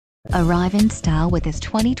Arrive in style with this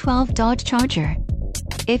 2012 Dodge Charger.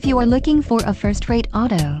 If you are looking for a first-rate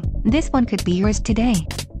auto, this one could be yours today.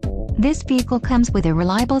 This vehicle comes with a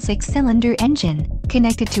reliable 6-cylinder engine,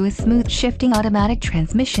 connected to a smooth shifting automatic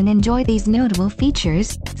transmission. Enjoy these notable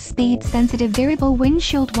features: speed-sensitive variable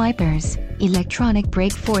windshield wipers, electronic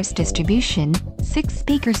brake force distribution,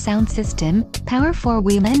 6-speaker sound system, power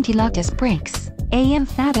 4-wheel anti-lock disc brakes,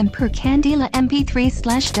 AM/FM per Candela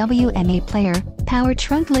MP3/WMA player, power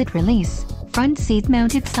trunk lid release, front seat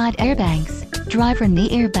mounted side airbags, driver knee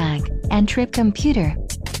airbag, and trip computer.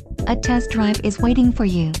 A test drive is waiting for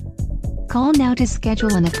you. Call now to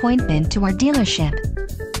schedule an appointment to our dealership.